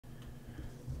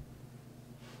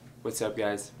What's up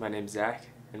guys, my name's Zach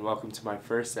and welcome to my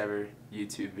first ever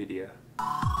YouTube video.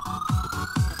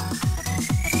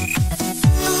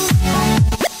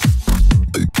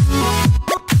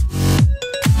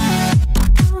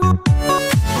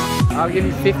 I'll give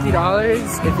you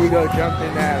 $50 if you go jump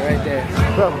in that right there.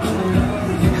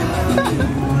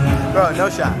 Bro, no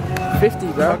shot.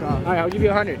 50, bro. Alright, I'll give you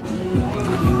 100.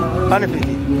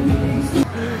 150.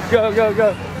 Go, go,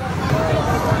 go.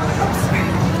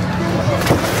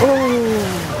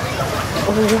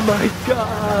 Oh my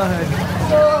god.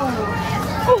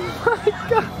 Oh my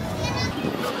god.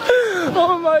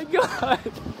 Oh my god.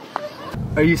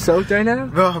 Are you soaked right now?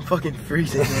 Bro, I'm fucking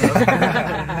freezing.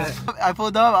 I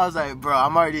pulled up, I was like, bro,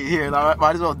 I'm already here. I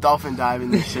might as well dolphin dive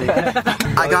in this shit.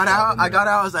 I got out,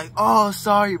 I was like, oh,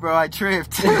 sorry, bro, I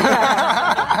tripped. Let's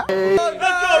go, baby!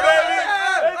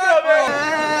 Let's go,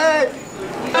 baby!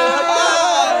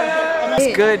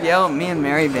 It's good, yo. Me and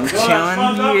Mary been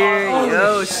chilling here.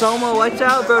 Yo, Soma, watch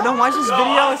out, bro. Don't watch this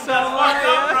video, Soma.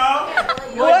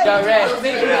 What? Yo, Ray.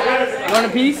 You want a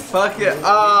piece? Fuck it.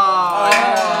 Oh.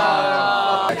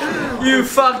 You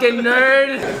fucking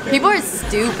nerd. People are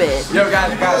stupid. Yo,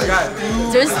 guys.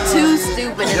 There's too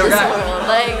stupid in this world.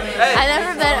 Like, I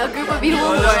never met a group of people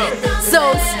who are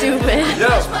so stupid.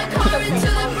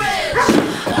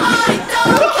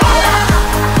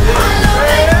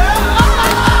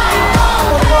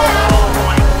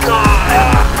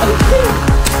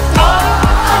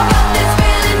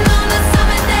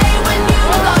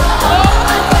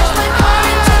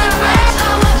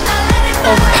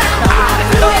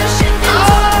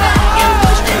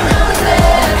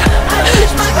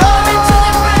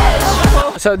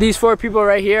 So these 4 people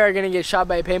right here are gonna get shot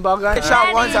by a paintball gun? Get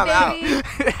shot once, I'm out.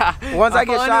 Once I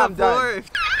get shot, I'm done.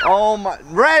 Oh my,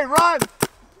 Ray, run!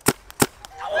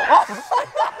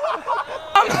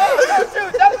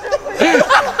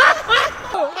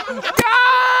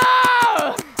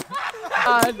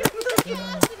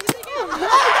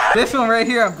 This one right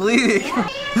here, I'm bleeding.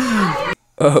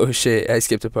 Oh shit, I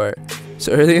skipped a part.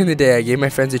 So earlier in the day, I gave my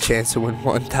friends a chance to win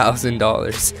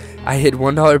 $1,000. I hid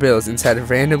 $1 bills inside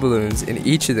of random balloons, and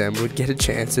each of them would get a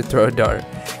chance to throw a dart.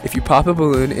 If you pop a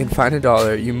balloon and find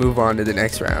 $1, you move on to the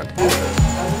next round. Let's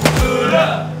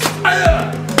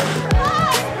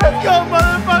go,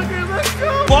 motherfuckers, let's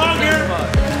go! Longer!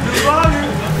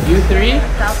 You 3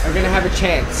 are gonna have a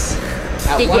chance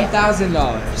at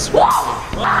 $1,000.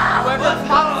 Whoever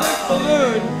pops this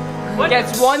balloon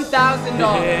gets $1,000.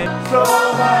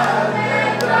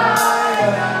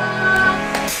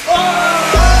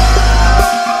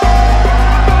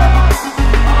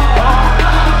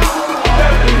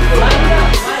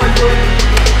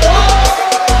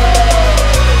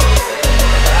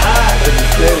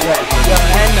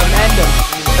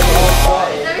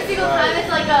 Every single time it's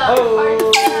like a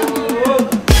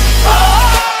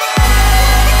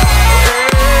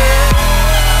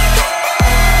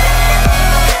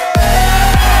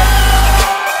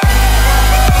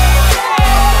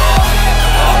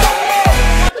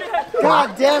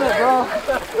God damn it, bro.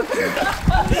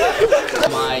 Oh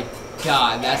my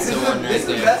god, that's the one right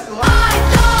there. I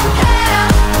don't care.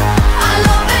 I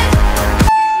love